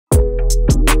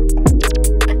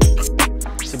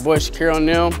your boy Shaqir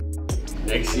O'Neal.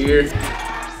 Next year,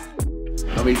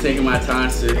 I'll be taking my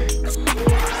time to.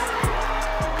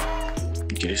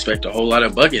 You can expect a whole lot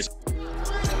of buckets.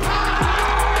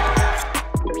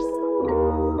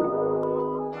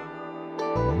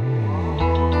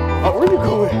 Oh, where you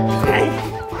going?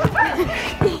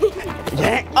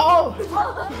 Yank. Oh!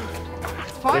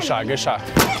 Good shot, good shot.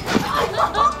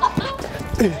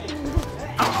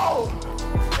 Oh!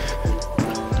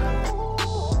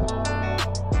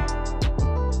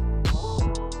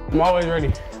 I'm always ready.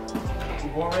 You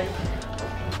born ready?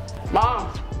 Mom!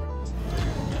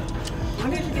 When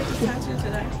did you get this tattoo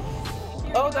today?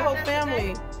 Oh, the whole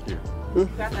family. Yeah. You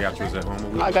got yours at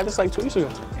home? I got this like 2 weeks ago.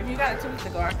 If you got it 2 weeks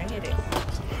ago, I can hit it.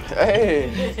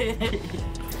 Hey!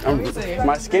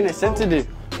 My skin is sensitive.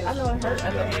 I know it hurt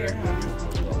at the hair.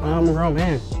 I'm a grown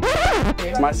man.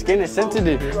 My skin is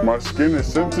sensitive. My skin is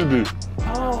sensitive.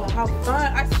 Oh, how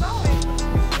fun. I saw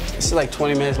it. It's like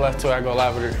 20 minutes left till I go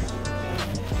live with her.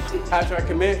 After I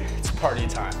commit, it's party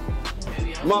time.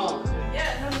 Mom,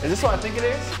 is this what I think it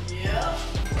is? Yeah.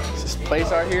 It's this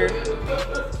place out here.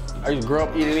 I used to grow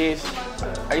up eating these.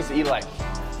 I used to eat like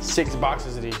 6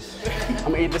 boxes of these.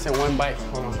 I'm gonna eat this in 1 bite.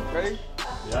 Hold on. Ready?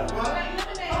 Yeah.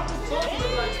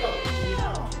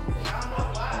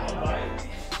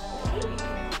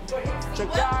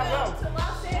 Chicago.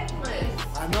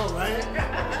 I know, right?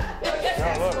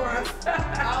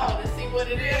 Oh, to see what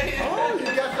it is. Oh, you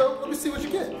got the, let me see what you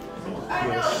get.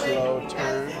 With a slow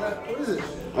turn. What is it?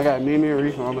 I got Mimi and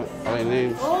Reef on my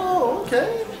names. Oh,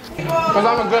 okay. Because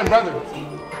I'm a good brother.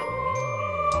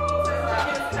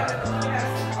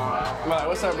 I'm like,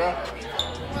 what's up, bro?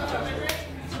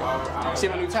 See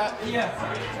my new tat? Yeah.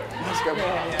 Let's go, bro.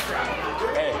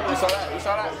 Hey, you saw that? You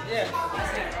saw that? Yeah.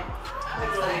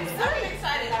 I'm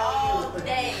excited all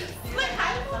day.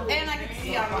 And I can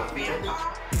see all my family.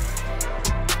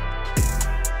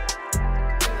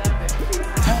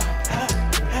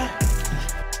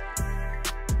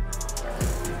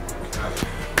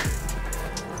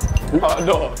 Oh,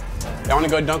 no. Y'all wanna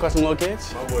go dunk on some little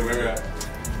kids? Oh boy, where at?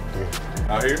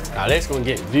 Out here? Now this gonna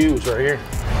get views right here.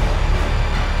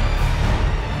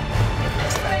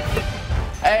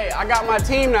 Hey, I got my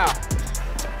team now.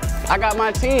 I got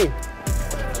my team.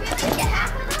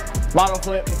 Bottle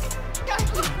flip.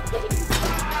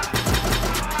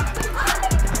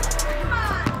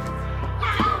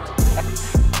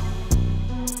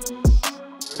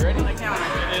 You ready?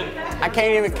 I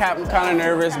can't even cap, I'm kind of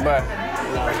nervous, but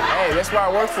hey, that's what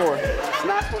I work for. It's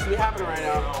not supposed to be happening right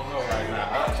now.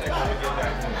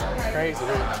 It's crazy,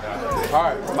 man. All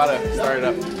right, I'm about to start it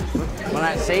up. When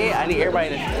I say it, I need everybody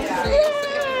to.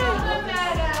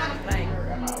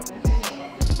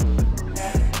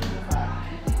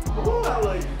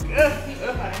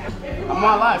 I'm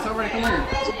on live, so everybody come here.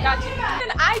 Got you.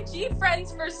 We've been IG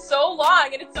friends for so long,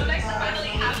 and it's so nice to finally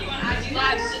have you on IG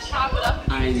Live to chop it up.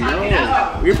 I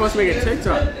know. We were supposed to make a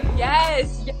TikTok.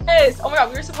 Yes, yes. Oh my God,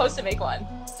 we were supposed to make one.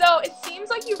 So it seems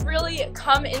like you've really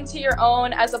come into your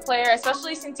own as a player,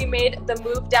 especially since you made the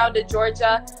move down to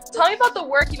Georgia. Tell me about the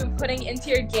work you've been putting into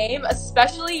your game,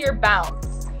 especially your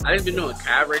bounce. I just been doing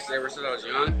calf races ever since I was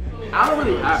young. I don't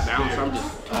really have bounce, I'm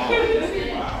just tall.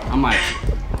 I'm like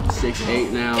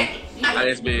 6'8" now. I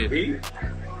just been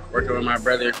working with my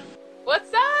brother.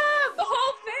 What's up? The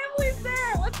whole family's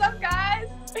there. What's up, guys?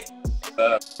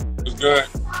 It's good.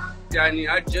 Yeah, I mean,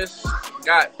 I just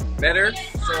got better,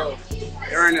 so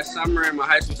during the summer in my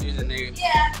high school season,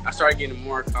 I started getting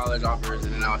more college offers,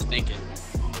 and then I was thinking,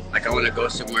 like, I want to go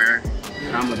somewhere,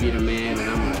 and I'm gonna be the man, and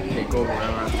I'm gonna take over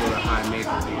wherever I feel the high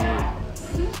majors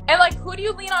again. And like, who do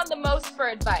you lean on the most for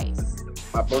advice?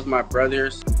 Both my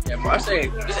brothers. Yeah, but I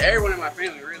say just everyone in my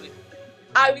family, really.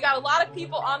 We got a lot of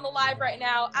people on the live right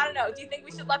now. I don't know. Do you think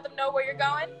we should let them know where you're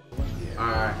going? All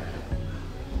right.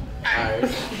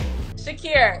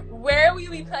 Shaqir, where will you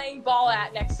be playing ball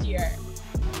at next year?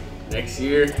 Next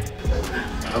year,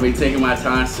 I'll be taking my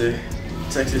time to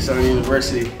Texas Southern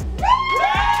University.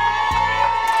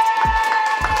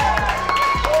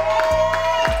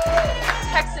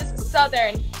 Texas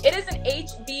Southern. It is an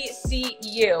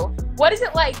HBCU. What is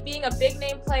it like being a big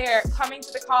name player coming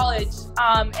to the college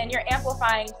and you're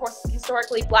amplifying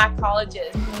historically black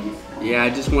colleges? Yeah, I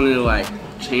just wanted to like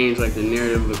change like the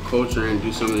narrative of the culture and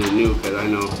do something new because I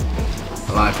know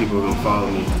a lot of people are gonna follow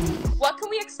me. What can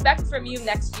we expect from you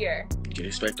next year? You can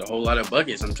expect a whole lot of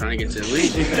buckets. I'm trying to get to the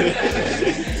league.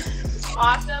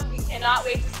 Awesome. We cannot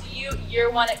wait to see you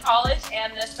year 1 at college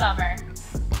and this summer.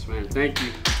 Yes, man. Thank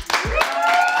you.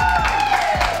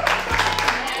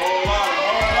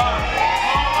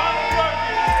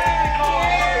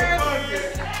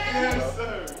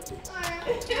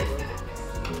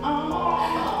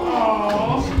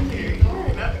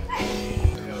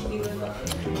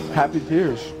 Happy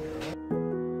tears.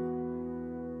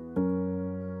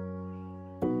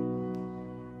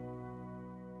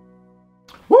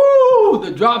 Woo!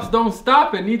 The drops don't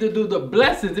stop and neither do the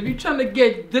blessings. If you're trying to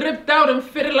get dripped out and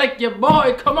fitted like your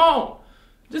boy, come on.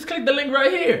 Just click the link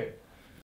right here.